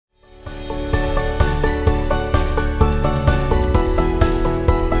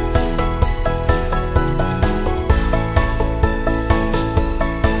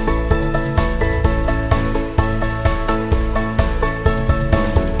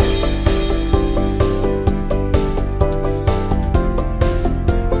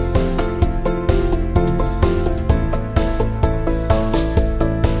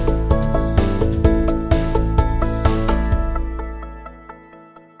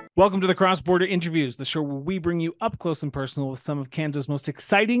Welcome to the Cross Border Interviews, the show where we bring you up close and personal with some of Canada's most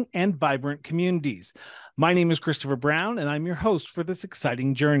exciting and vibrant communities. My name is Christopher Brown, and I'm your host for this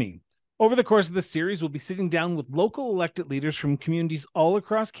exciting journey. Over the course of this series, we'll be sitting down with local elected leaders from communities all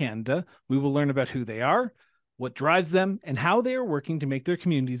across Canada. We will learn about who they are, what drives them, and how they are working to make their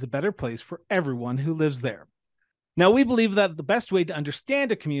communities a better place for everyone who lives there. Now, we believe that the best way to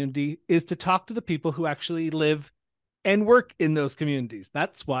understand a community is to talk to the people who actually live and work in those communities.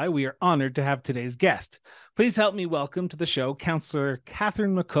 That's why we are honored to have today's guest. Please help me welcome to the show Councillor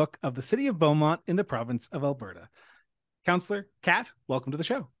Catherine McCook of the City of Beaumont in the province of Alberta. Councillor Kat, welcome to the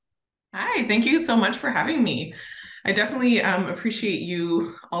show. Hi, thank you so much for having me. I definitely appreciate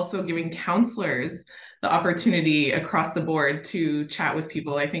you also giving counselors the opportunity across the board to chat with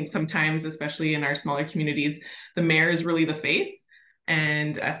people. I think sometimes, especially in our smaller communities, the mayor is really the face.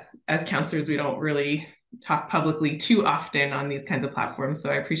 And as counselors, we don't really talk publicly too often on these kinds of platforms. So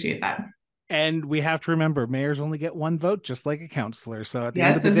I appreciate that. And we have to remember, mayors only get one vote, just like a councillor. So at the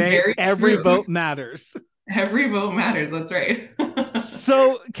end Yes, of the that's day, very every true. vote matters. Every vote matters. That's right.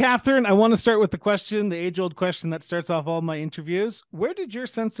 So, Catherine, I want to start with the question, the age-old question that starts off all my interviews. Where did your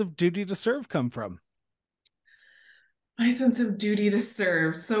sense of duty to serve come from? My sense of duty to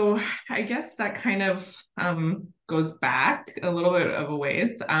serve. So I guess that kind of goes back a little bit of a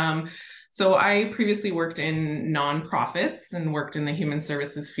ways. So I previously worked in nonprofits and worked in the human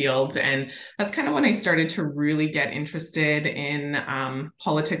services field. And that's kind of when I started to really get interested in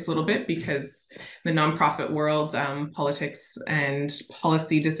politics a little bit, because the nonprofit world, politics and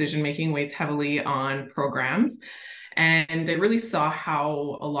policy decision making weighs heavily on programs. And they really saw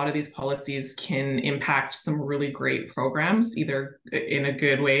how a lot of these policies can impact some really great programs, either in a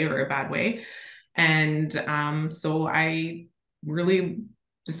good way or a bad way. And so I really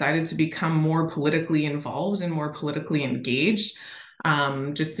decided to become more politically involved and more politically engaged,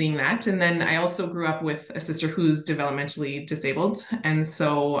 just seeing that. And then I also grew up with a sister who's developmentally disabled. And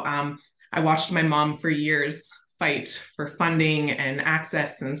so I watched my mom for years fight for funding and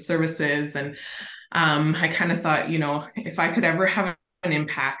access and services. And I kind of thought, if I could ever have an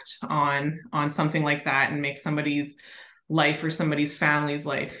impact on something like that and make somebody's life or somebody's family's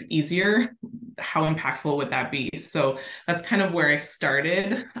life easier, how impactful would that be? So that's kind of where I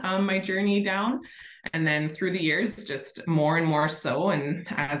started my journey down. And then through the years, just more and more so. And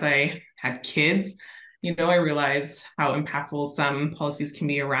as I had kids, I realized how impactful some policies can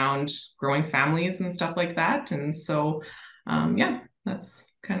be around growing families and stuff like that. And so, yeah,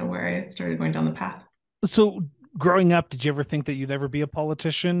 that's kind of where I started going down the path. So growing up, did you ever think that you'd ever be a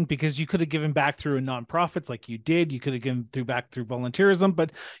politician? Because you could have given back through nonprofits like you did. You could have given back through volunteerism,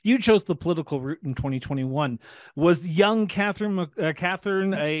 but you chose the political route in 2021. Was young Catherine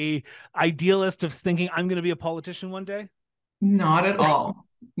a idealist of thinking, I'm going to be a politician one day? Not at all.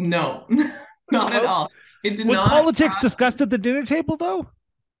 No, not at Oh, all. It did was not politics discussed at the dinner table, though?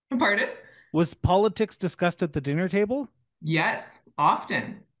 pardon? Was politics discussed at the dinner table? Yes, often.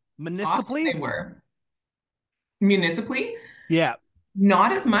 Often Municipally? they were. Municipally, Yeah.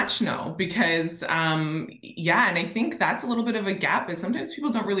 not as much, no, because yeah, and I think that's a little bit of a gap, is sometimes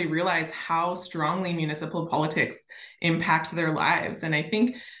people don't really realize how strongly municipal politics impact their lives. And I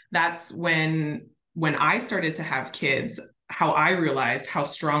think that's when I started to have kids, how I realized how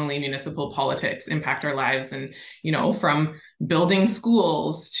strongly municipal politics impact our lives. And, from building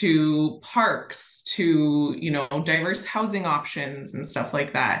schools to parks to, diverse housing options and stuff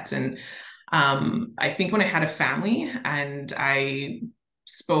like that. And I think when I had a family and I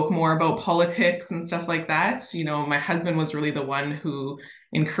spoke more about politics and stuff like that, my husband was really the one who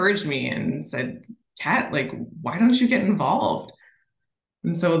encouraged me and said, Kat, like, why don't you get involved?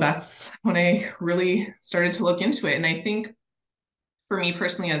 And so that's when I really started to look into it. And I think for me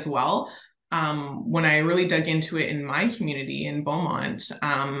personally as well, when I really dug into it in my community in Beaumont,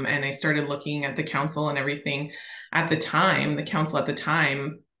 and I started looking at the council and everything at the time, the council at the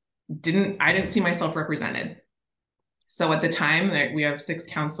time I didn't see myself represented. So at the time, we have 6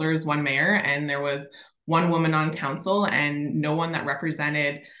 councillors, 1 mayor, and there was 1 woman on council and no one that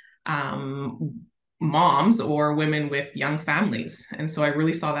represented moms or women with young families. And so I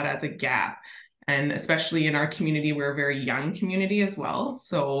really saw that as a gap. And especially in our community, we're a very young community as well.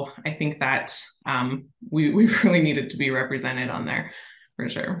 So I think that we really needed to be represented on there for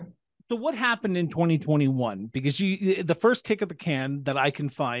sure. So what happened in 2021? Because the first kick of the can that I can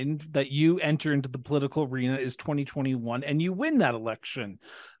find that you enter into the political arena is 2021 and you win that election.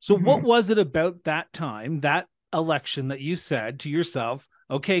 So what was it about that time, that election, that you said to yourself,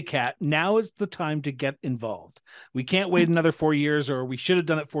 okay, Kat, now is the time to get involved. We can't wait another 4 years, or we should have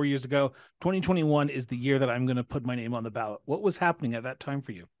done it 4 years ago. 2021 is the year that I'm going to put my name on the ballot. What was happening at that time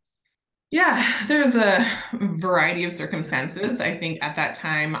for you? Yeah, there's a variety of circumstances. I think at that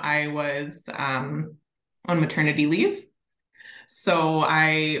time I was on maternity leave. So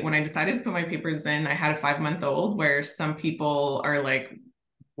when I decided to put my papers in, I had a 5 month old where some people are like,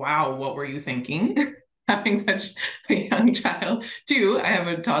 wow, what were you thinking? Having such a young child, too. I have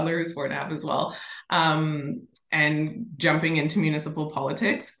a toddler who's 4.5 as well, and jumping into municipal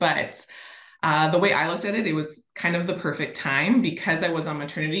politics. But the way I looked at it, it was kind of the perfect time because I was on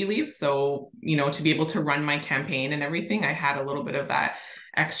maternity leave. So, to be able to run my campaign and everything, I had a little bit of that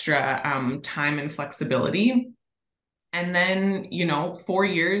extra time and flexibility. And then, 4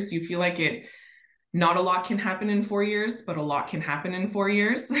 years, you feel like not a lot can happen in 4 years, but a lot can happen in 4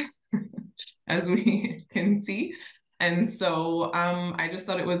 years, as we can see. And so I just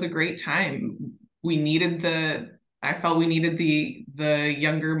thought it was a great time. I felt we needed the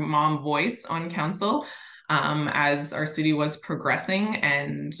younger mom voice on council as our city was progressing.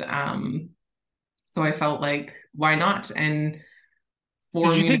 And so I felt like, why not? And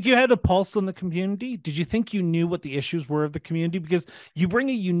did you think you had a pulse on the community? Did you think you knew what the issues were of the community? Because you bring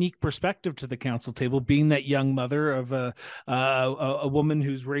a unique perspective to the council table, being that young mother of a woman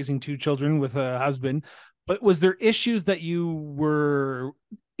who's raising two children with a husband. But was there issues that you were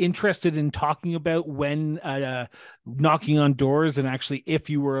interested in talking about when knocking on doors, and actually if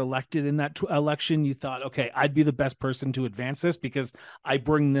you were elected in that election, you thought, okay, I'd be the best person to advance this because I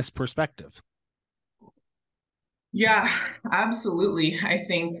bring this perspective? Yeah, absolutely. I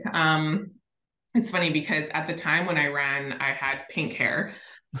think it's funny because at the time when I ran, I had pink hair.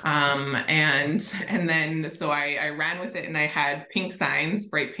 And then so I ran with it and I had pink signs,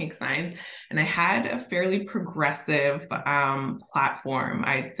 bright pink signs, and I had a fairly progressive platform,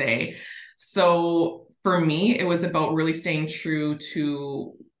 I'd say. So for me, it was about really staying true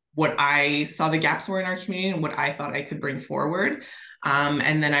to what I saw the gaps were in our community and what I thought I could bring forward.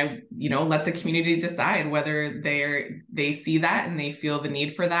 And then I, let the community decide whether they see that and they feel the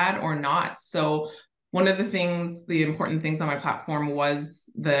need for that or not. So one of the important things on my platform was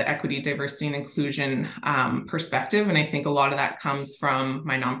the equity, diversity, and inclusion perspective. And I think a lot of that comes from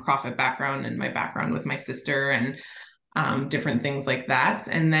my nonprofit background and my background with my sister and different things like that.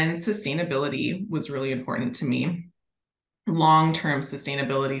 And then sustainability was really important to me. Long-term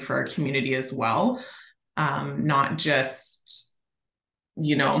sustainability for our community as well. Not just,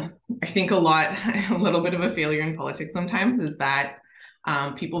 I think a little bit of a failure in politics sometimes is that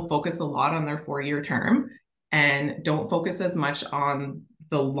people focus a lot on their 4 year term and don't focus as much on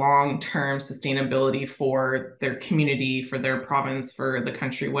the long-term sustainability for their community, for their province, for the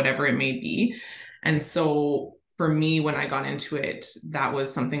country, whatever it may be. And so for me, when I got into it, that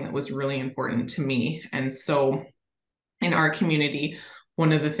was something that was really important to me. And so in our community,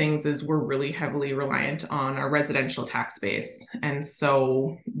 one of the things is we're really heavily reliant on our residential tax base. And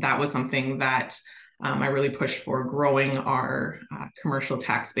so that was something that I really pushed for, growing our commercial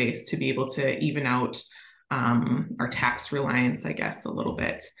tax base to be able to even out our tax reliance, I guess, a little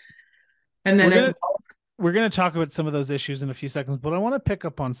bit. And then we're going to talk about some of those issues in a few seconds, but I want to pick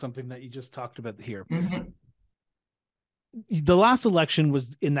up on something that you just talked about here. Mm-hmm. The last election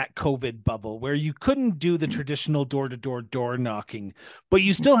was in that COVID bubble where you couldn't do the traditional door knocking, but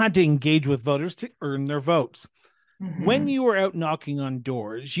you still had to engage with voters to earn their votes. Mm-hmm. When you were out knocking on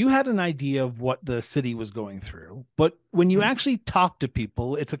doors, you had an idea of what the city was going through. But when you actually talk to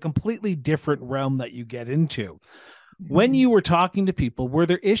people, it's a completely different realm that you get into. Mm-hmm. When you were talking to people, were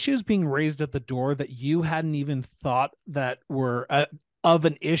there issues being raised at the door that you hadn't even thought that were of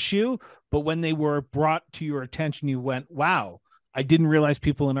an issue, but when they were brought to your attention, you went, wow, I didn't realize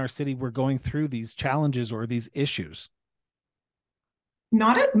people in our city were going through these challenges or these issues?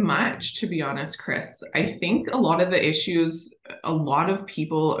 Not as much, to be honest, Chris. I think a lot of the issues, a lot of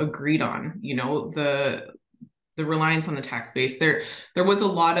people agreed on, the reliance on the tax base. There was a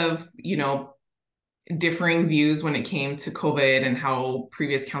lot of, differing views when it came to COVID and how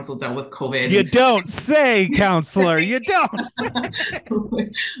previous council dealt with COVID. You don't say, councillor. You don't say.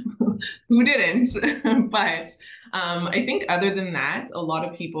 Who didn't? But I think other than that, a lot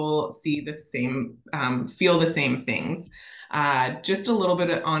of people see the same, feel the same things. Just a little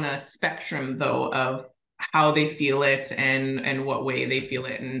bit on a spectrum, though, of how they feel it and what way they feel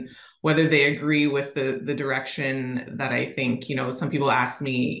it, and whether they agree with the direction that I think, some people ask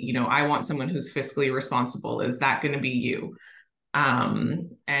me, I want someone who's fiscally responsible. Is that going to be you? And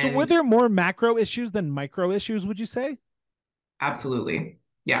so were there more macro issues than micro issues, would you say? Absolutely.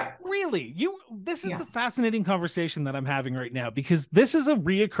 Yeah. Really? This is a fascinating conversation that I'm having right now, because this is a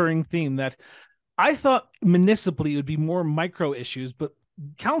reoccurring theme that I thought municipally it would be more micro issues, but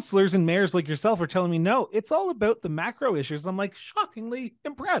counselors and mayors like yourself are telling me, no, it's all about the macro issues. I'm like shockingly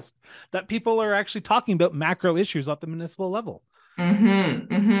impressed that people are actually talking about macro issues at the municipal level.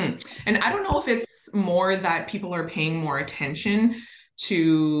 Mm-hmm, mm-hmm. And I don't know if it's more that people are paying more attention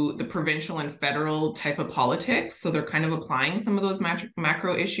to the provincial and federal type of politics. So they're kind of applying some of those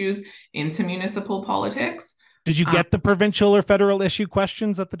macro issues into municipal politics. Did you get the provincial or federal issue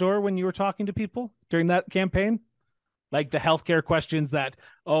questions at the door when you were talking to people during that campaign? Like the healthcare questions that,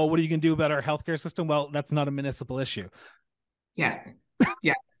 oh, what are you going to do about our healthcare system? Well, that's not a municipal issue. Yes.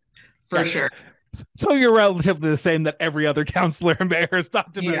 Yes, for sure. So you're relatively the same that every other councillor and mayor has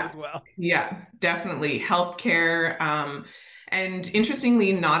talked about as well. Yeah, definitely. Healthcare. And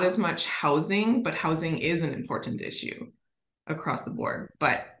interestingly, not as much housing, but housing is an important issue across the board,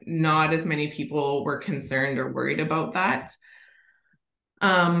 but not as many people were concerned or worried about that.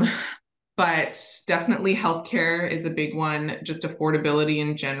 But definitely healthcare is a big one, just affordability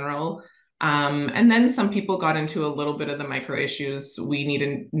in general. And then some people got into a little bit of the micro issues. We need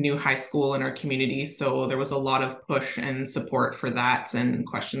a new high school in our community. So there was a lot of push and support for that and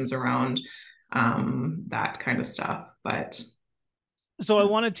questions around that kind of stuff. But so I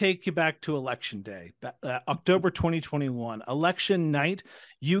want to take you back to election day, October 2021, election night.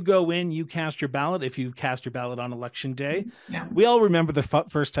 You go in, you cast your ballot. If you cast your ballot on election day, we all remember the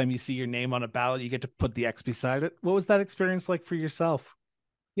first time you see your name on a ballot, you get to put the X beside it. What was that experience like for yourself?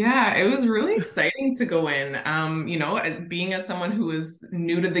 Yeah, it was really exciting to go in. As someone who is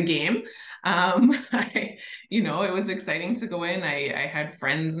new to the game, it was exciting to go in. I had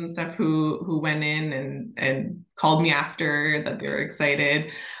friends and stuff who went in and called me after that they were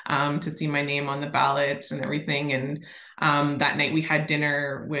excited to see my name on the ballot and everything. And that night we had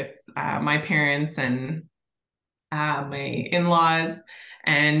dinner with my parents and my in-laws.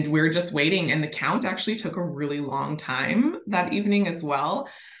 And we were just waiting. And the count actually took a really long time that evening as well.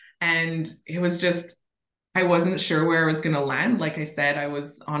 And it was just, I wasn't sure where I was going to land. Like I said, I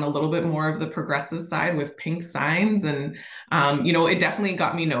was on a little bit more of the progressive side with pink signs. And, it definitely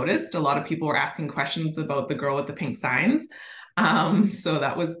got me noticed. A lot of people were asking questions about the girl with the pink signs. So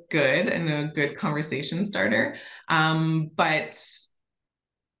that was good and a good conversation starter. But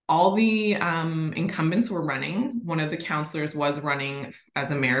all the incumbents were running. One of the councillors was running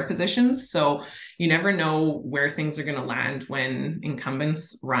as a mayor position. So you never know where things are going to land when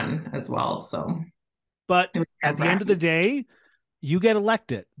incumbents run as well. So, but at the end of the day, you get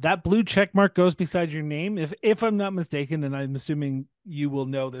elected. That blue check mark goes beside your name. If I'm not mistaken, and I'm assuming you will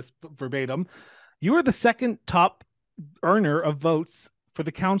know this verbatim, you are the second top earner of votes for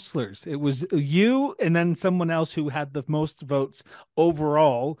the councillors. It was you and then someone else who had the most votes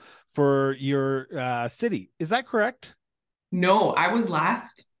overall for your city. Is that correct? No, I was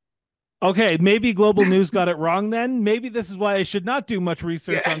last. Okay, maybe Global News got it wrong then. Maybe this is why I should not do much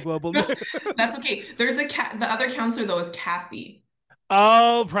research on Global News. That's okay. There's the other councillor though is Kathy.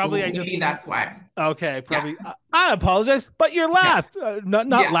 Oh, probably maybe that's why. Okay, probably. Yeah. I apologize, but you're last. Yeah. Not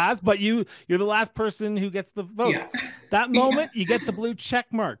last, but you're the last person who gets the votes. Yeah. That moment, you get the blue check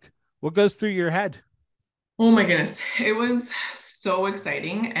mark. What goes through your head? Oh my goodness, it was so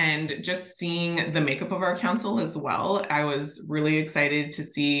exciting, and just seeing the makeup of our council as well. I was really excited to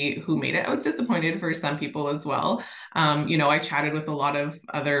see who made it. I was disappointed for some people as well. I chatted with a lot of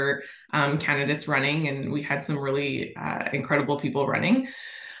other candidates running, and we had some really incredible people running.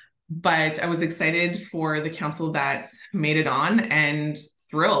 But I was excited for the council that made it on and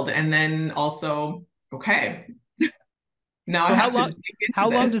thrilled. And then also, okay, now so I have to. How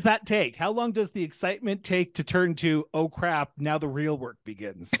long does that take? How long does the excitement take to turn to, oh crap, now the real work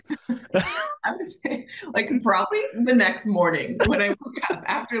begins? I would say probably the next morning when I woke up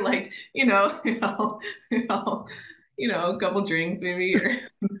after a couple drinks maybe. Or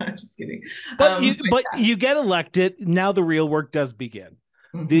I'm just kidding. But you get elected. Now the real work does begin.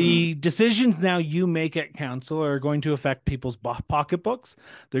 Mm-hmm. The decisions now you make at council are going to affect people's pocketbooks.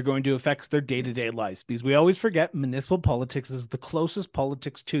 They're going to affect their day-to-day lives, because we always forget municipal politics is the closest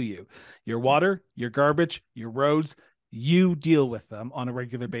politics to you. Your water, your garbage, your roads, you deal with them on a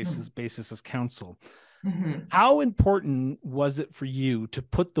regular basis as council. Mm-hmm. How important was it for you to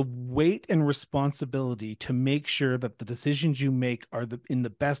put the weight and responsibility to make sure that the decisions you make are in the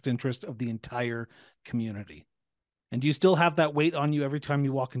best interest of the entire community? And do you still have that weight on you every time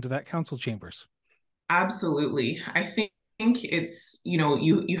you walk into that council chambers? Absolutely. I think it's,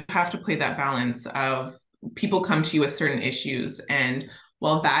 you have to play that balance of people come to you with certain issues. And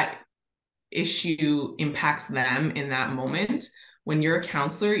while that issue impacts them in that moment, when you're a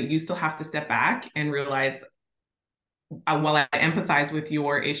councillor, you still have to step back and realize, while I empathize with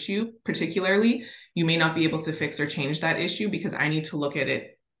your issue particularly, you may not be able to fix or change that issue because I need to look at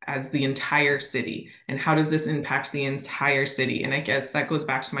it as the entire city and how does this impact the entire city. And I guess that goes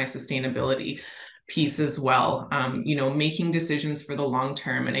back to my sustainability piece as well, making decisions for the long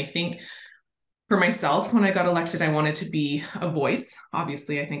term. And I think for myself, when I got elected, I wanted to be a voice.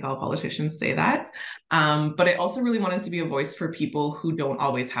 Obviously, I think all politicians say that. But I also really wanted to be a voice for people who don't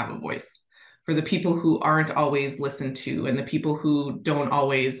always have a voice, for the people who aren't always listened to, and the people who don't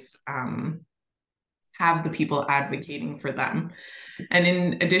always have the people advocating for them. And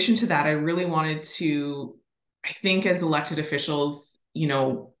in addition to that, I really wanted to, I think as elected officials,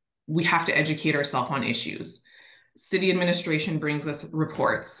 we have to educate ourselves on issues. City administration brings us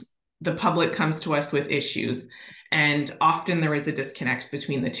reports. The public comes to us with issues, and often there is a disconnect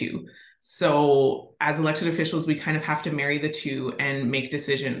between the two. So as elected officials, we kind of have to marry the two and make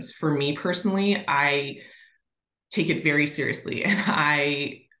decisions. For me personally, I take it very seriously. And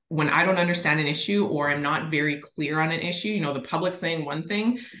when I don't understand an issue or I'm not very clear on an issue, the public's saying one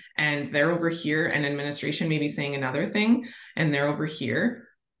thing and they're over here, and administration may be saying another thing and they're over here.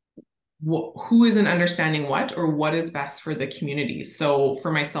 Who isn't understanding what, or what is best for the community? So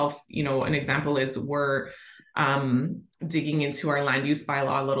for myself, an example is we're digging into our land use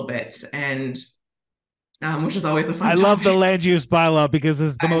bylaw a little bit, and which is always a fun I topic. love the land use bylaw because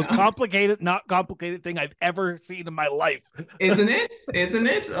it's the most complicated, not complicated thing I've ever seen in my life. Isn't it? Isn't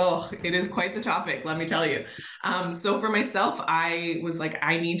it? Oh, it is quite the topic, let me tell you. So for myself, I was like,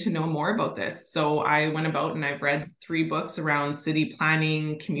 I need to know more about this. So I went about and I've read 3 books around city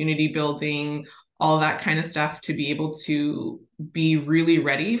planning, community building, all that kind of stuff to be able to be really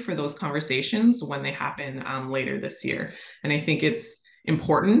ready for those conversations when they happen later this year. And I think it's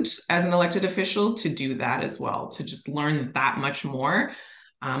important as an elected official to do that as well, to just learn that much more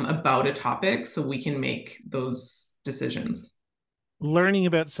about a topic so we can make those decisions. Learning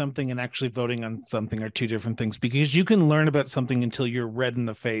about something and actually voting on something are 2 different things, because you can learn about something until you're red in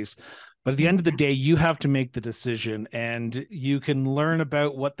the face. But at the end of the day, you have to make the decision, and you can learn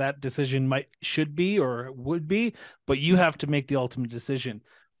about what that decision should be or would be, but you have to make the ultimate decision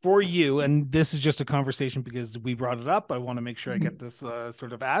for you. And this is just a conversation because we brought it up. I want to make sure I get this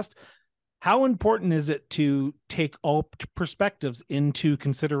sort of asked. How important is it to take all perspectives into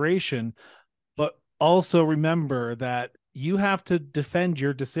consideration, but also remember that you have to defend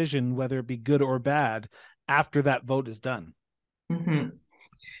your decision, whether it be good or bad, after that vote is done? Mm-hmm.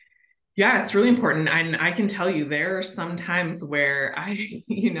 Yeah, it's really important. And I can tell you there are some times where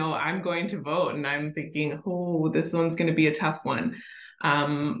I'm going to vote and I'm thinking, oh, this one's going to be a tough one.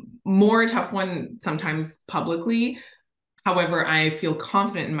 More tough one sometimes publicly. However, I feel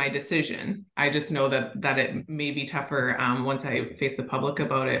confident in my decision. I just know that it may be tougher once I face the public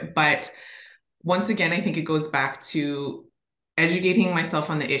about it. But once again, I think it goes back to educating myself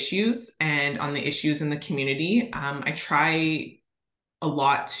on the issues and on the issues in the community. I try a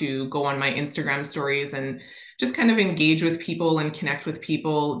lot to go on my Instagram stories and just kind of engage with people and connect with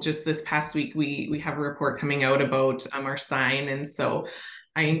people. Just this past week, we have a report coming out about our sign. And so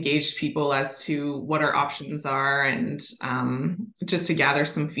I engaged people as to what our options are, and just to gather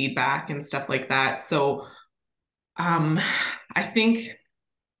some feedback and stuff like that. So I think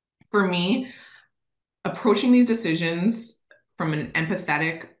for me, approaching these decisions from an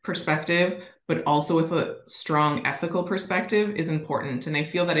empathetic perspective, but also with a strong ethical perspective, is important. And I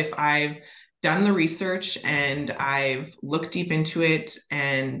feel that if I've done the research and I've looked deep into it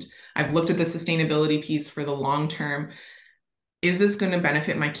and I've looked at the sustainability piece for the long term, is this going to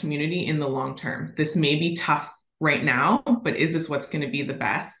benefit my community in the long term? This may be tough right now, but is this what's going to be the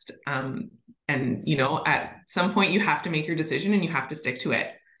best? And, at some point you have to make your decision and you have to stick to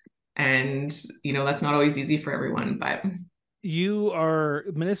it. And, that's not always easy for everyone, but. You are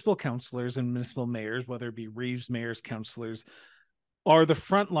municipal councillors and municipal mayors, whether it be Reeves, mayors, councillors, are the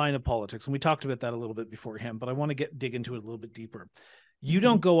front line of politics. And we talked about that a little bit beforehand, but I want to dig into it a little bit deeper. You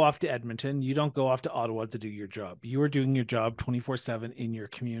don't go off to Edmonton. You don't go off to Ottawa to do your job. You are doing your job 24/7 in your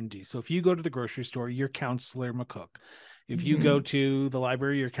community. So if you go to the grocery store, you're Councillor McCook. If you go to the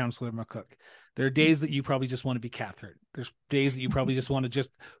library, you're Councillor McCook. There are days that you probably just want to be Catherine. There's days that you probably just want to just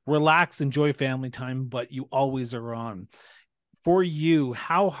relax, enjoy family time, but you always are on. For you,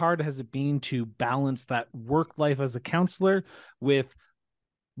 how hard has it been to balance that work life as a councillor with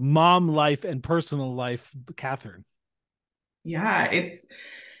mom life and personal life, Catherine? Yeah, it's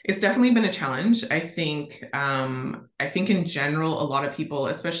definitely been a challenge. I think in general, a lot of people,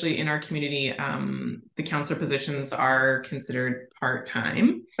 especially in our community, the counselor positions are considered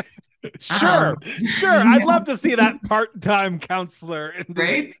part-time. Sure. I'd love to see that part-time counselor.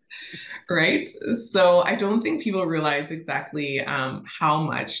 Right. So I don't think people realize exactly how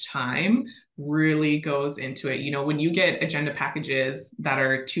much time really goes into it. You know, when you get agenda packages that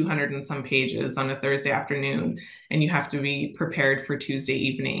are 200 and some pages on a Thursday afternoon, and you have to be prepared for Tuesday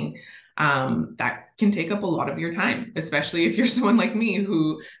evening, that can take up a lot of your time, especially if you're someone like me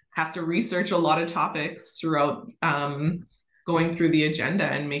who has to research a lot of topics throughout going through the agenda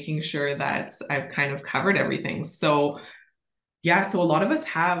and making sure that I've kind of covered everything. So yeah, so a lot of us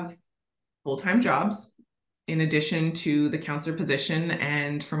have full-time jobs in addition to the counselor position.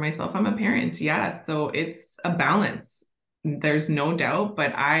 And for myself, I'm a parent. Yeah, so it's a balance. There's no doubt,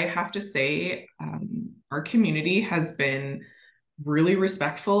 but I have to say, our community has been really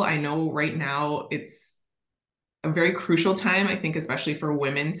respectful. I know right now it's a very crucial time, I think, especially for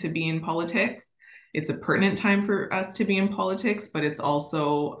women to be in politics. It's a pertinent time for us to be in politics, but it's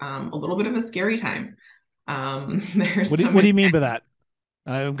also a little bit of a scary time. What do you mean by that?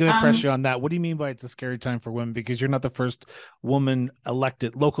 I'm going to press you on that. What do you mean by it's a scary time for women? Because you're not the first woman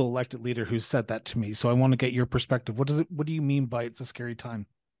local elected leader who said that to me. So I want to get your perspective. What do you mean by it's a scary time?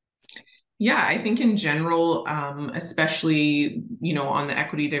 Yeah, I think in general, especially, you know, on the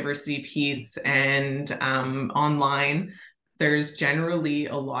equity diversity piece and online, there's generally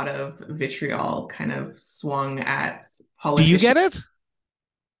a lot of vitriol kind of swung at politicians. Do you get it?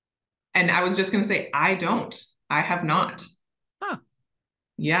 And I was just going to say, I don't. I have not. Huh.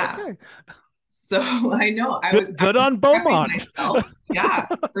 Yeah. Okay. So I know I was good on Beaumont. Yeah,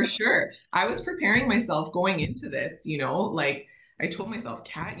 for sure. I was preparing myself going into this, you know, like I told myself,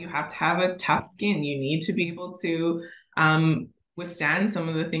 Kat, you have to have a tough skin. You need to be able to withstand some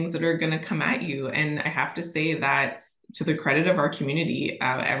of the things that are going to come at you. And I have to say that to the credit of our community,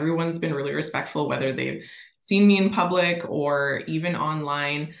 everyone's been really respectful, whether they've seen me in public or even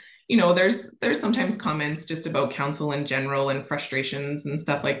online. You know, there's sometimes comments just about council in general and frustrations and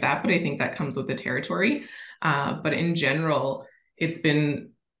stuff like that, but I think that comes with the territory. But in general, it's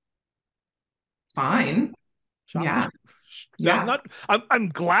been fine. Shocking. Yeah. Yeah. I'm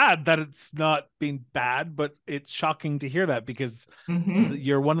glad that it's not been bad, but it's shocking to hear that because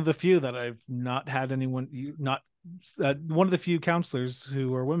you're one of the few that I've not had anyone, one of the few counselors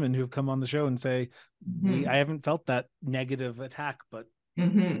who are women who have come on the show and say, I haven't felt that negative attack, but.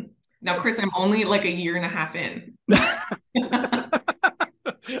 Now, Chris, I'm only like a year and a half in.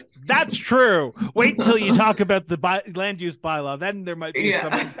 That's true. Wait till you talk about the land use bylaw. Then there might be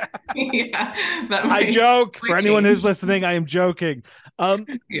some attack. I joke. For anyone who's listening, I am joking.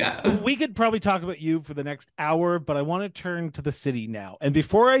 We could probably talk about you for the next hour, but I want to turn to the city now. And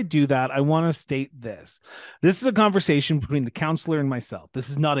before I do that, I want to state this. This is a conversation between the counselor and myself. This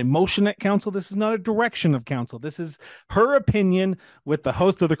is not a motion at council. This is not a direction of council. This is her opinion with the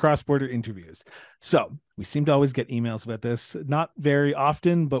host of the cross-border interviews. So we seem to always get emails about this. Not very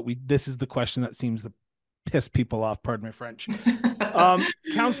often, but this is the question that seems to piss people off. Pardon my French.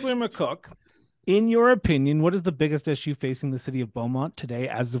 Councillor McCook, in your opinion, what is the biggest issue facing the city of Beaumont today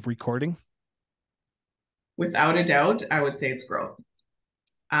as of recording? Without a doubt, I would say it's growth.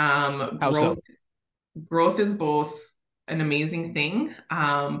 Growth is both an amazing thing,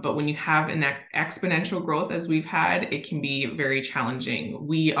 but when you have an exponential growth as we've had, it can be very challenging.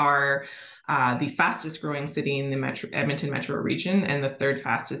 We are the fastest growing city in the Edmonton metro region and the third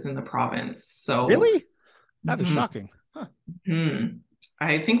fastest in the province. So really? That is shocking. Huh.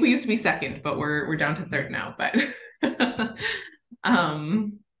 I think we used to be second, but we're down to third now. But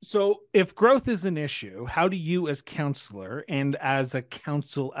so if growth is an issue, how do you as councillor and as a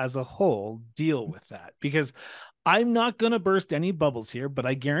council as a whole deal with that? Because I'm not going to burst any bubbles here, but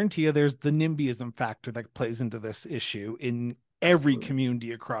I guarantee you there's the NIMBYism factor that plays into this issue in every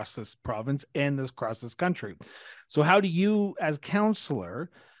community across this province and across this country. So how do you as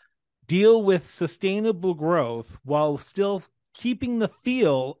councillor deal with sustainable growth while still keeping the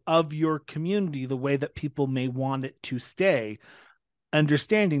feel of your community the way that people may want it to stay,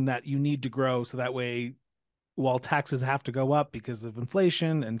 understanding that you need to grow so that way while taxes have to go up because of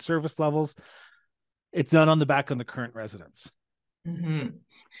inflation and service levels, it's not on the back of the current residents?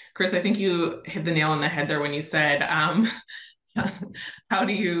 Chris, I think you hit the nail on the head there when you said how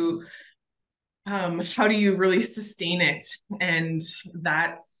do you really sustain it? And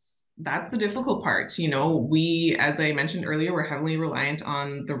that's the difficult part. You know, we, as I mentioned earlier, we're heavily reliant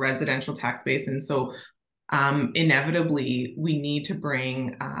on the residential tax base. And so inevitably we need to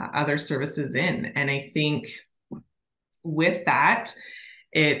bring other services in. And I think with that,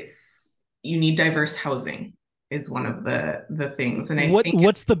 you need diverse housing is one of the things. And I think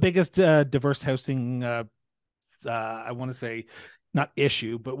what's the biggest diverse housing I want to say not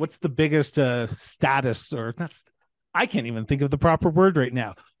issue, but what's the biggest status or not I can't even think of the proper word right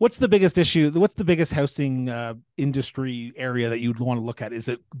now. What's the biggest issue? What's the biggest housing industry area that you'd want to look at? Is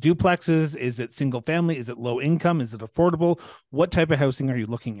it duplexes? Is it single family? Is it low income? Is it affordable? What type of housing are you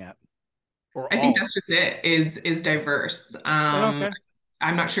looking at? Or I think all? that's just it, is diverse. Okay.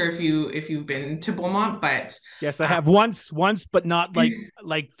 I'm not sure if you've been to Beaumont, but Yes, I um, have once, but not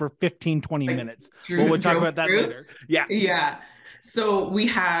like for 15, 20 like minutes. But we'll talk drove about that through. later. Yeah. Yeah. So we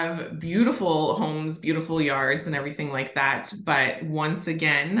have beautiful homes, beautiful yards, and everything like that. But once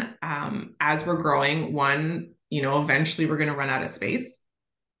again, as we're growing, one, eventually we're going to run out of space.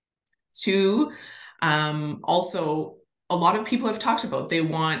 Two, also, a lot of people have talked about they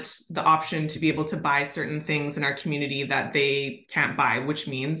want the option to be able to buy certain things in our community that they can't buy, which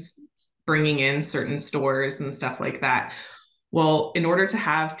means bringing in certain stores and stuff like that. Well, in order to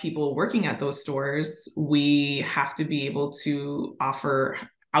have people working at those stores, we have to be able to offer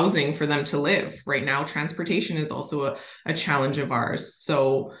housing for them to live. Right now, transportation is also a challenge of ours.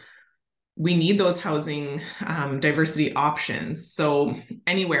 So we need those housing diversity options. So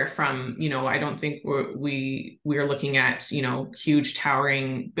anywhere from, I don't think we are looking at, huge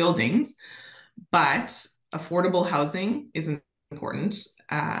towering buildings, but affordable housing is important.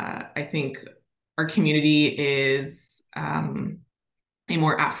 I think our community is a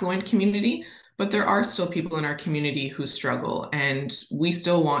more affluent community, but there are still people in our community who struggle, and we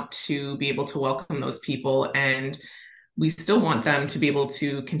still want to be able to welcome those people, and we still want them to be able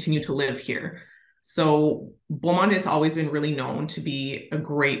to continue to live here. So Beaumont has always been really known to be a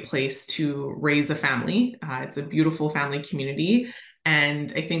great place to raise a family. It's a beautiful family community.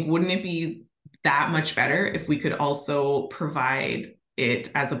 And I think, wouldn't it be that much better if we could also provide it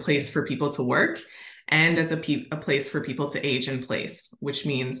as a place for people to work and as a place for people to age in place, which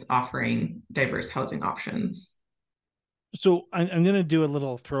means offering diverse housing options. So I'm going to do a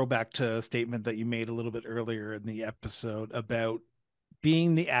little throwback to a statement that you made a little bit earlier in the episode about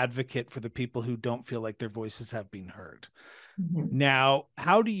being the advocate for the people who don't feel like their voices have been heard. Mhm. Now,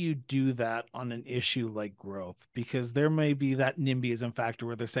 how do you do that on an issue like growth? Because there may be that NIMBYism factor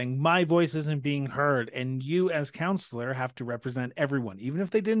where they're saying, my voice isn't being heard. And you, as counselor, have to represent everyone. Even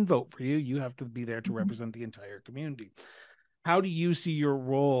if they didn't vote for you, you have to be there to represent the entire community. How do you see your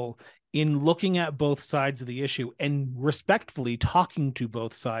role in looking at both sides of the issue and respectfully talking to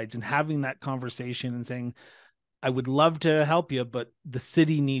both sides and having that conversation and saying, I would love to help you, but the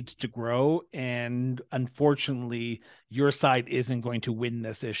city needs to grow. And unfortunately, your side isn't going to win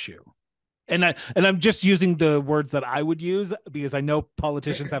this issue. And I'm just using the words that I would use because I know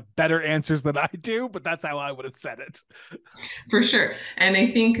politicians have better answers than I do, but that's how I would have said it. For sure. And I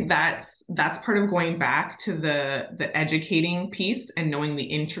think that's part of going back to the educating piece and knowing the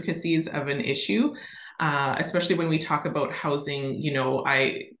intricacies of an issue. Especially when we talk about housing,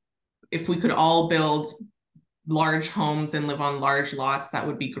 I if we could all build large homes and live on large lots, that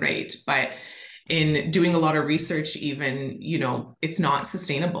would be great. But in doing a lot of research, even, it's not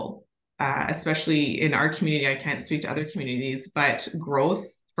sustainable. Especially in our community, I can't speak to other communities, but growth,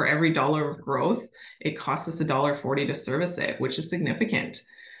 for every dollar of growth, it costs us $1.40 to service it, which is significant.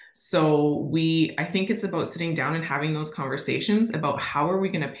 So I think it's about sitting down and having those conversations about how are we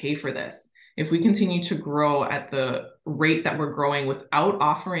going to pay for this? If we continue to grow at the rate that we're growing without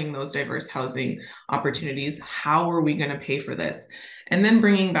offering those diverse housing opportunities, how are we going to pay for this? And then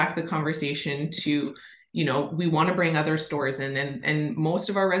bringing back the conversation to, we want to bring other stores in, and most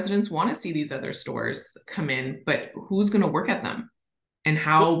of our residents want to see these other stores come in, but who's going to work at them? And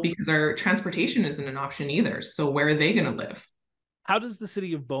how, because our transportation isn't an option either. So where are they going to live? How does the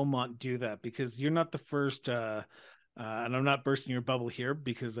city of Beaumont do that? Because you're not the first, and I'm not bursting your bubble here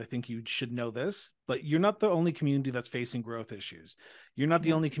because I think you should know this, but you're not the only community that's facing growth issues. You're not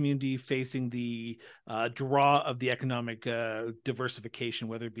the only community facing the draw of the economic diversification,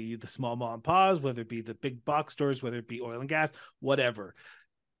 whether it be the small mom and pops, whether it be the big box stores, whether it be oil and gas, whatever.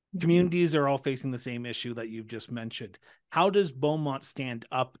 Communities are all facing the same issue that you've just mentioned. How does Beaumont stand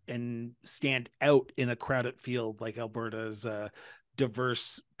up and stand out in a crowded field like Alberta's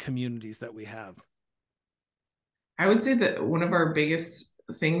diverse communities that we have? I would say that one of our biggest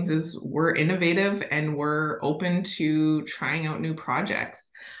things is we're innovative and we're open to trying out new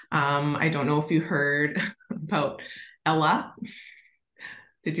projects. I don't know if you heard about Ella.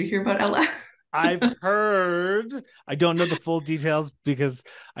 Did you hear about Ella? I've heard, I don't know the full details because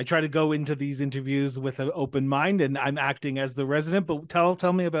I try to go into these interviews with an open mind and I'm acting as the resident, but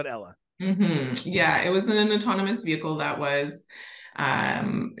tell me about Ella. Yeah, it was an autonomous vehicle that was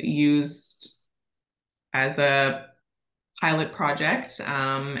used as a pilot project,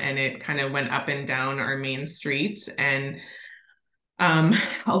 and it kind of went up and down our main street. And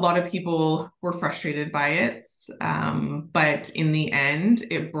A lot of people were frustrated by it, but in the end,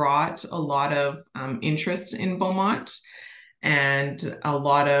 it brought a lot of interest in Beaumont and a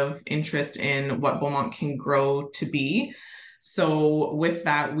lot of interest in what Beaumont can grow to be. So with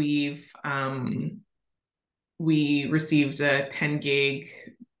that, we received a 10 gig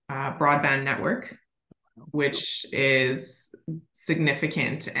broadband network, which is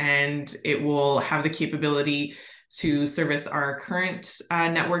significant, and it will have the capability to service our current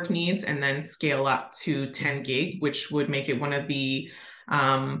network needs and then scale up to 10 gig, which would make it one of the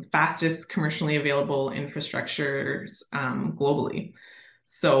fastest commercially available infrastructures globally.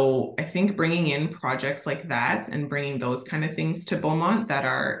 So I think bringing in projects like that and bringing those kind of things to Beaumont that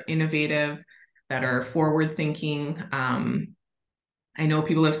are innovative, that are forward thinking. I know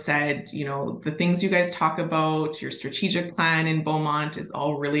people have said, the things you guys talk about, your strategic plan in Beaumont is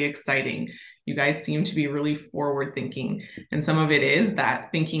all really exciting. You guys seem to be really forward thinking. And some of it is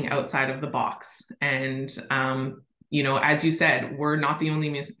that thinking outside of the box. And, as you said, we're not the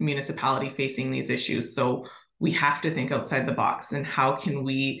only municipality facing these issues. So we have to think outside the box. And how can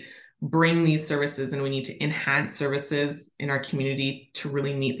we bring these services, and we need to enhance services in our community to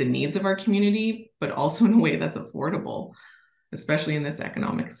really meet the needs of our community, but also in a way that's affordable, especially in this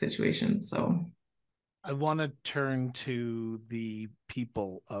economic situation. So I want to turn to the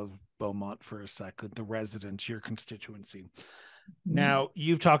people of Beaumont for a second, the residents, your constituency. Now,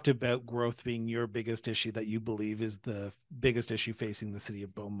 you've talked about growth being your biggest issue that you believe is the biggest issue facing the city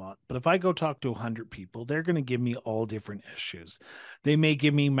of Beaumont. But if I go talk to 100 people, they're going to give me all different issues. They may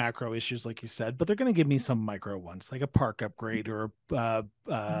give me macro issues, like you said, but they're going to give me some micro ones, like a park upgrade or a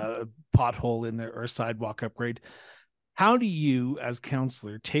pothole in there or a sidewalk upgrade. How do you, as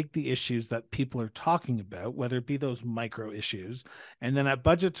councillor, take the issues that people are talking about, whether it be those micro issues, and then at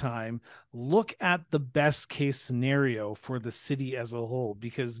budget time, look at the best case scenario for the city as a whole?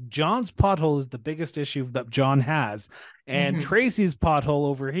 Because John's pothole is the biggest issue that John has, and Tracy's pothole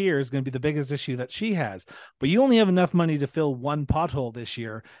over here is going to be the biggest issue that she has. But you only have enough money to fill one pothole this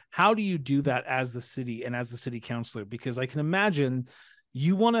year. How do you do that as the city and as the city councillor? Because I can imagine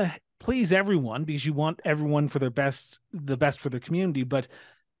you want to please everyone because you want everyone for the best for their community, but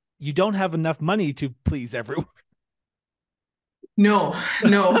you don't have enough money to please everyone. No,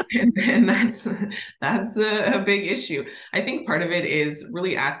 and that's a big issue. I think part of it is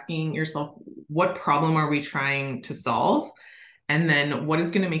really asking yourself, what problem are we trying to solve? And then what is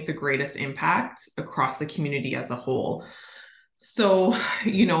going to make the greatest impact across the community as a whole? So,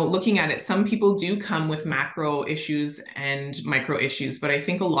 looking at it, some people do come with macro issues and micro issues, but I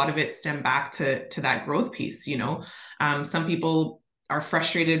think a lot of it stem back to that growth piece. Some people are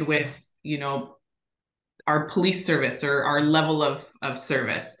frustrated with, our police service or our level of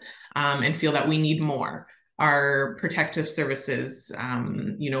service, and feel that we need more. Our protective services,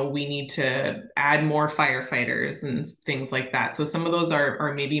 we need to add more firefighters and things like that. So some of those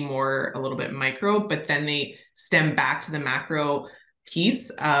are maybe more a little bit micro, but then they stem back to the macro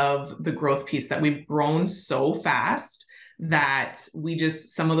piece of the growth piece, that we've grown so fast that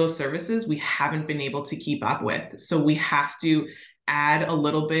some of those services we haven't been able to keep up with. So we have to add a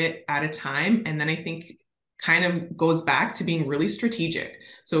little bit at a time. And then I think kind of goes back to being really strategic.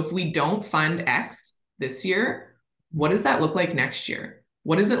 So if we don't fund X this year, what does that look like next year?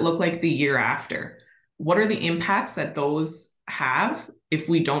 What does it look like the year after? What are the impacts that those have if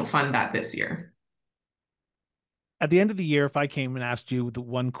we don't fund that this year? At the end of the year, if I came and asked you the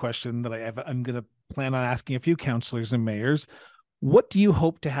one question that I'm going to plan on asking a few councillors and mayors, what do you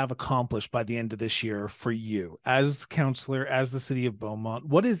hope to have accomplished by the end of this year for you as councillor, as the city of Beaumont?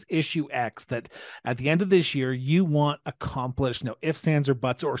 What is issue X that at the end of this year you want accomplished? No ifs, ands, or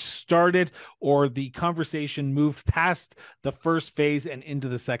buts, or started, or the conversation moved past the first phase and into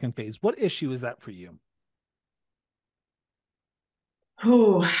the second phase. What issue is that for you?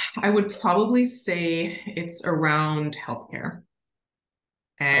 Oh, I would probably say it's around healthcare.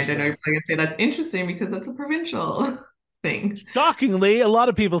 And I know you're probably going to say that's interesting because that's a provincial thing. Shockingly, a lot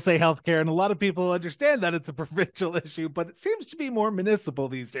of people say healthcare, and a lot of people understand that it's a provincial issue, but it seems to be more municipal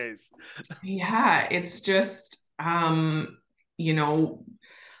these days. Yeah, it's just, all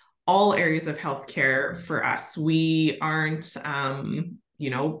areas of healthcare for us. We aren't,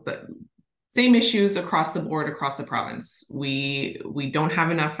 but same issues across the board, across the province. We don't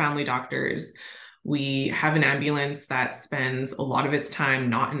have enough family doctors. We have an ambulance that spends a lot of its time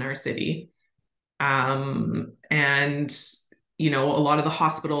not in our city. And a lot of the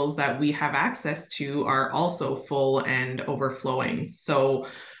hospitals that we have access to are also full and overflowing. So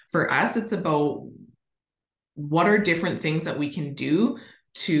for us, it's about what are different things that we can do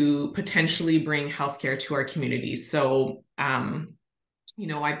to potentially bring healthcare to our communities. So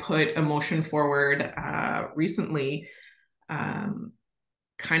I put a motion forward recently,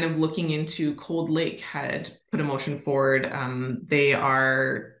 kind of looking into Cold Lake had put a motion forward. They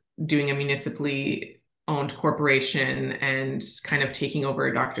are doing a municipally owned corporation and kind of taking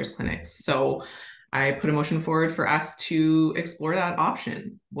over doctors' clinics. So I put a motion forward for us to explore that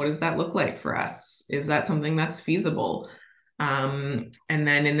option. What does that look like for us? Is that something that's feasible? And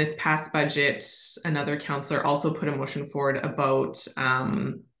then in this past budget, another councillor also put a motion forward about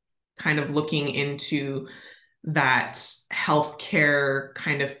kind of looking into that healthcare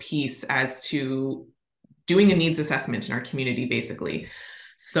kind of piece as to doing a needs assessment in our community, basically.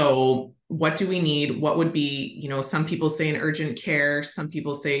 So what do we need? What would be, some people say an urgent care, some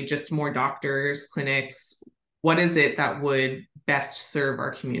people say just more doctors, clinics. What is it that would best serve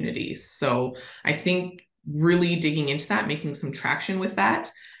our communities? So I think really digging into that, making some traction with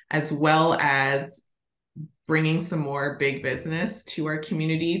that, as well as bringing some more big business to our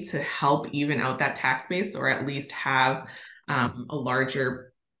community to help even out that tax base, or at least have a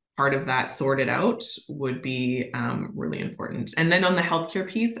larger part of that sorted out, would be really important. And then on the healthcare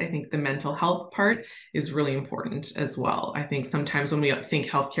piece, I think the mental health part is really important as well. I think sometimes when we think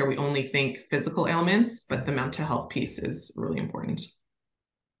healthcare, we only think physical ailments, but the mental health piece is really important.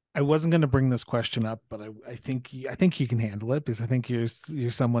 I wasn't going to bring this question up, but I think you can handle it, because I think you're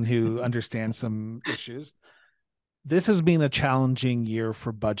someone who understands some issues. This has been a challenging year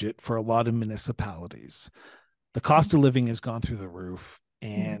for budget for a lot of municipalities. The cost of living has gone through the roof,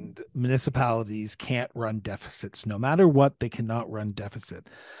 and municipalities can't run deficits. No matter what, they cannot run deficit.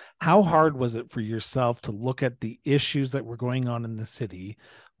 How hard was it for yourself to look at the issues that were going on in the city,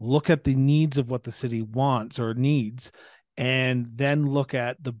 look at the needs of what the city wants or needs, and then look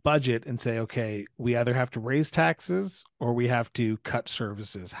at the budget and say, okay, we either have to raise taxes or we have to cut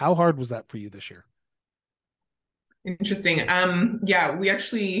services? How hard was that for you this year? Interesting. Yeah, we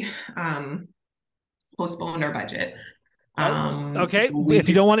actually postponed our budget. Okay. So we If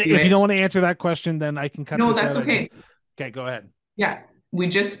you don't want to, do if you it. don't want to answer that question, then I can cut No, this that's out. okay. Okay, go ahead. Yeah, we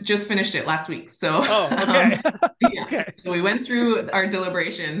just finished it last week. So Oh, okay. yeah, Okay. so we went through our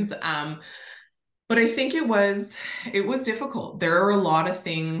deliberations. But I think it was difficult. There are a lot of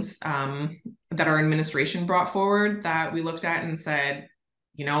things that our administration brought forward that we looked at and said,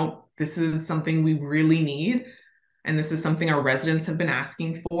 this is something we really need, and this is something our residents have been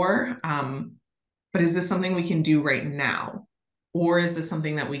asking for. But is this something we can do right now? Or is this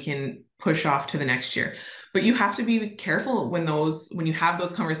something that we can push off to the next year? But you have to be careful when you have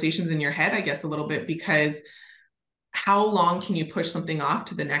those conversations in your head, I guess, a little bit, because how long can you push something off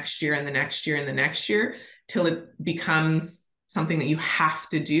to the next year and the next year and the next year till it becomes something that you have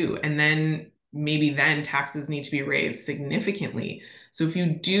to do? And then maybe taxes need to be raised significantly. So if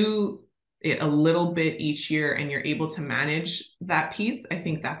you do it a little bit each year and you're able to manage that piece, I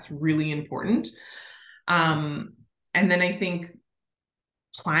think that's really important. And then I think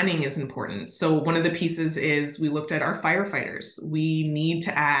planning is important. So one of the pieces is we looked at our firefighters. We need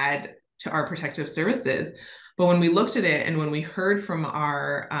to add to our protective services. But when we looked at it and when we heard from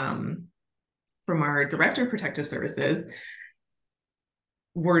our director of protective services,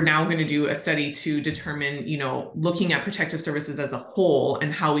 we're now going to do a study to determine, looking at protective services as a whole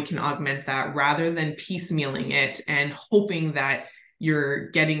and how we can augment that, rather than piecemealing it and hoping that you're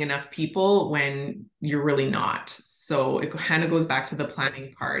getting enough people when you're really not. So it kind of goes back to the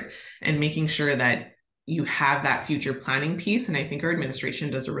planning part and making sure that you have that future planning piece. And I think our administration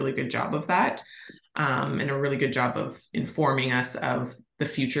does a really good job of that, and a really good job of informing us of the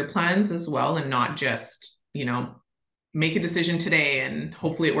future plans as well, and not just, make a decision today and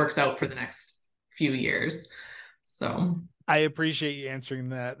hopefully it works out for the next few years. So I appreciate you answering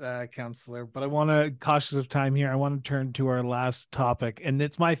that, Councillor, but I want to, cautious of time here, I want to turn to our last topic, and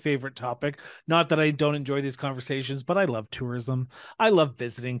it's my favorite topic. Not that I don't enjoy these conversations, but I love tourism. I love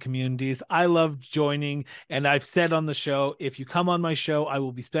visiting communities. I love joining, and I've said on the show, if you come on my show, I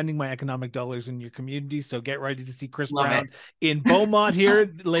will be spending my economic dollars in your community, so get ready to see Chris Brown in Beaumont here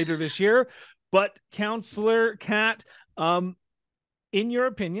later this year. But Councillor Kat, in your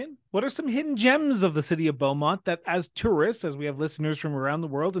opinion, what are some hidden gems of the city of Beaumont that, as tourists, as we have listeners from around the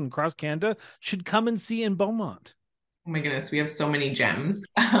world and across Canada, should come and see in Beaumont? Oh my goodness, we have so many gems.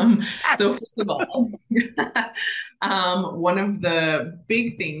 Yes! So first of all, one of the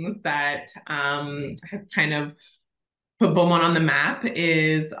big things that has kind of put Beaumont on the map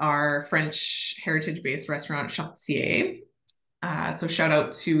is our French heritage-based restaurant, Chartier. So shout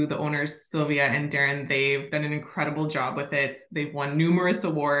out to the owners, Sylvia and Darren. They've done an incredible job with it. They've won numerous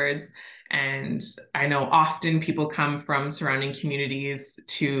awards. And I know often people come from surrounding communities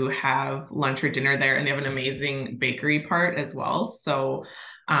to have lunch or dinner there, and they have an amazing bakery part as well. So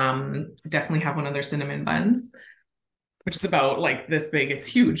definitely have one of their cinnamon buns, which is about like this big. It's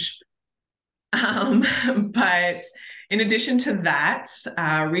huge. But in addition to that,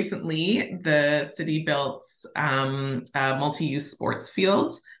 recently the city built a multi-use sports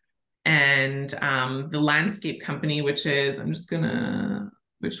field, and the landscape company, which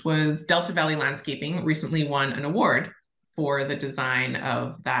was Delta Valley Landscaping, recently won an award for the design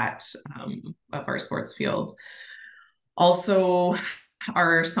of that of our sports field. Also,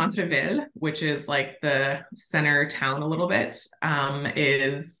 our centre-ville, which is like the center town a little bit,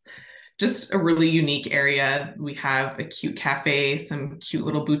 is just a really unique area. We have a cute cafe, some cute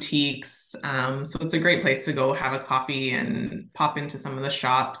little boutiques. So it's a great place to go have a coffee and pop into some of the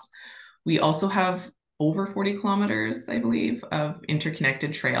shops. We also have over 40 kilometers, I believe, of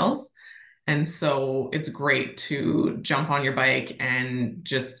interconnected trails. And so it's great to jump on your bike and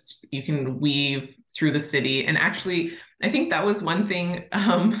just, you can weave through the city. And actually, I think that was one thing,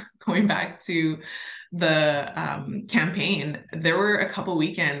 going back to the campaign, there were a couple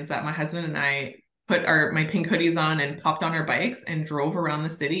weekends that my husband and I put my pink hoodies on and popped on our bikes and drove around the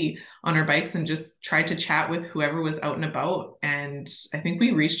city on our bikes and just tried to chat with whoever was out and about. And I think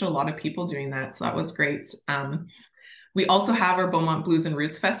we reached a lot of people doing that. So that was great. We also have our Beaumont Blues and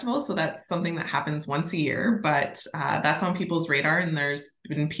Roots Festival. So that's something that happens once a year, but that's on people's radar. And there's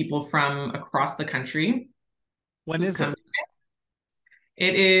been people from across the country. When is it?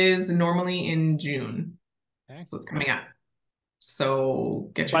 It is normally in June. Okay. So it's coming up.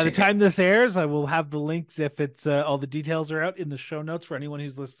 So get your By the ticket. time this airs, I will have the links, if it's all the details are out, in the show notes for anyone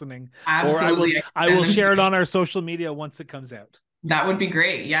who's listening. Absolutely. Or I will share it on our social media once it comes out. That would be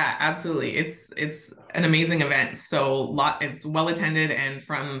great. Yeah, absolutely. It's an amazing event. So it's well attended and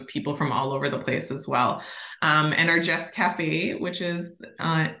from people from all over the place as well. And our Jeff's Cafe, which is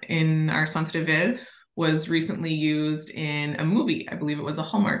in our centre-ville, was recently used in a movie. I believe it was a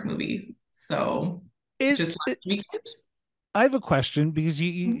Hallmark movie. So just last weekend. I have a question, because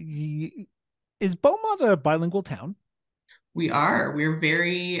is Beaumont a bilingual town? We are. We're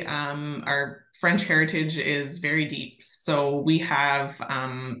very, our French heritage is very deep. So we have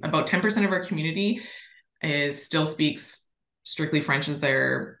about 10% of our community still speaks strictly French as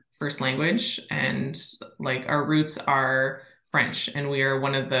their first language. And like our roots are French, and we are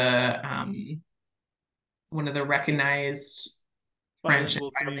one of the recognized French and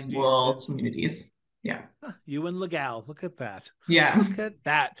bilingual communities. Yeah. You and Legal. Look at that. Yeah. Look at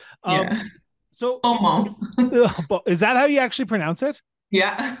that. Yeah. So Beaumont. Is that how you actually pronounce it?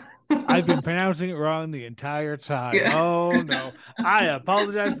 Yeah. I've been pronouncing it wrong the entire time. Yeah. Oh no. I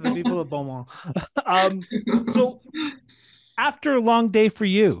apologize to the people of Beaumont. So after a long day for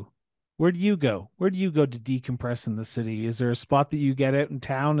you, where do you go? Where do you go to decompress in the city? Is there a spot that you get out in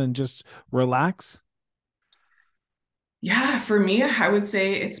town and just relax? Yeah, for me, I would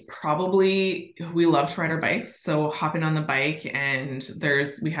say it's probably, we love to ride our bikes. So hopping on the bike, and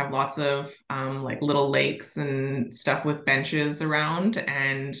we have lots of like little lakes and stuff with benches around,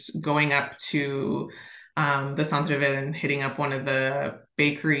 and going up to the centre-ville and hitting up one of the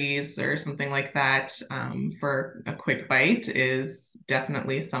bakeries or something like that for a quick bite is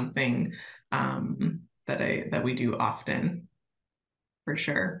definitely something that we do often, for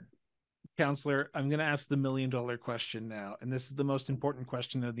sure. Councillor, I'm going to ask the $1 million question now, and this is the most important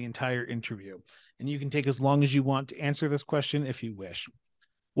question of the entire interview. And you can take as long as you want to answer this question if you wish.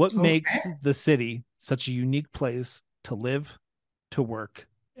 What makes the city such a unique place to live, to work,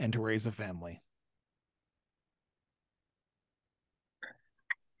 and to raise a family? I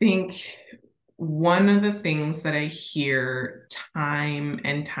think one of the things that I hear time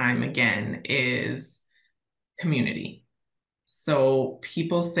and time again is community. So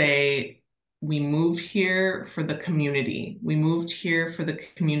people say, we moved here for the community. We moved here for the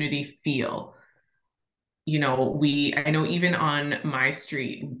community feel. You know, I know even on my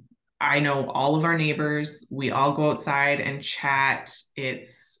street, I know all of our neighbors. We all go outside and chat.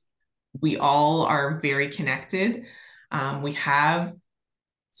 We all are very connected. We have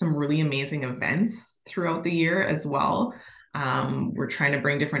some really amazing events throughout the year as well. We're trying to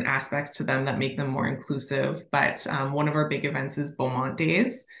bring different aspects to them that make them more inclusive. But one of our big events is Beaumont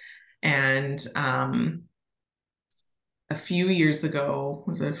Days. And a few years ago,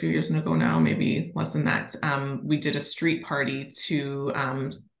 was it a few years ago now, maybe less than that, we did a street party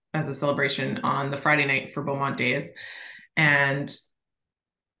as a celebration on the Friday night for Beaumont Days. And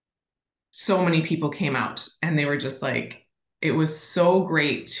so many people came out, and they were just like, it was so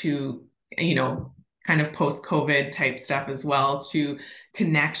great to, kind of post-COVID type stuff as well, to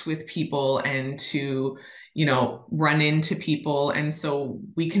connect with people and to, run into people. And so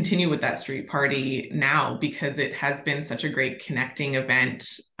we continue with that street party now because it has been such a great connecting event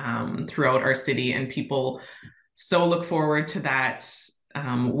throughout our city, and people so look forward to that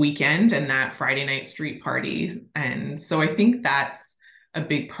weekend and that Friday night street party. And so I think that's a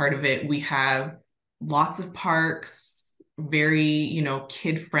big part of it. We have lots of parks, very,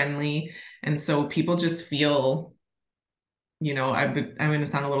 kid friendly. And so people just feel, I'm going to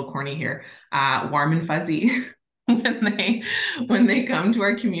sound a little corny here, warm and fuzzy when they come to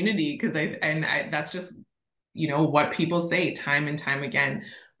our community. Because that's just, what people say time and time again.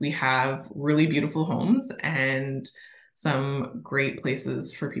 We have really beautiful homes and some great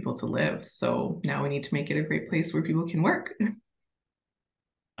places for people to live. So now we need to make it a great place where people can work.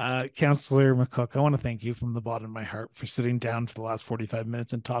 Councillor McCook, I want to thank you from the bottom of my heart for sitting down for the last 45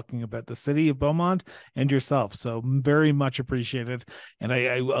 minutes and talking about the city of Beaumont and yourself. So very much appreciated. And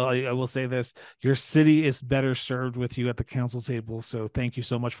I will say this, your city is better served with you at the council table. So thank you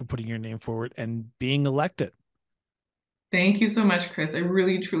so much for putting your name forward and being elected. Thank you so much, Chris. I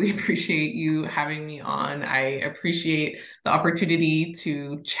really, truly appreciate you having me on. I appreciate the opportunity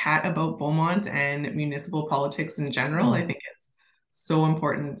to chat about Beaumont and municipal politics in general. I think it's so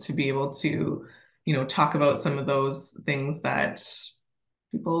important to be able to, talk about some of those things that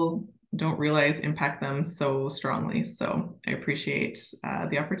people don't realize impact them so strongly. So I appreciate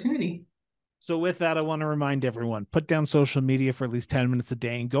the opportunity. So with that, I want to remind everyone, put down social media for at least 10 minutes a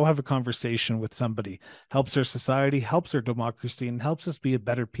day and go have a conversation with somebody. Helps our society, helps our democracy, and helps us be a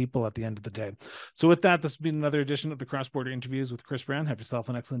better people at the end of the day. So with that, this has been another edition of the Cross Border Interviews with Chris Brown. Have yourself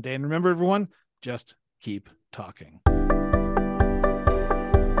an excellent day. And remember, everyone, just keep talking.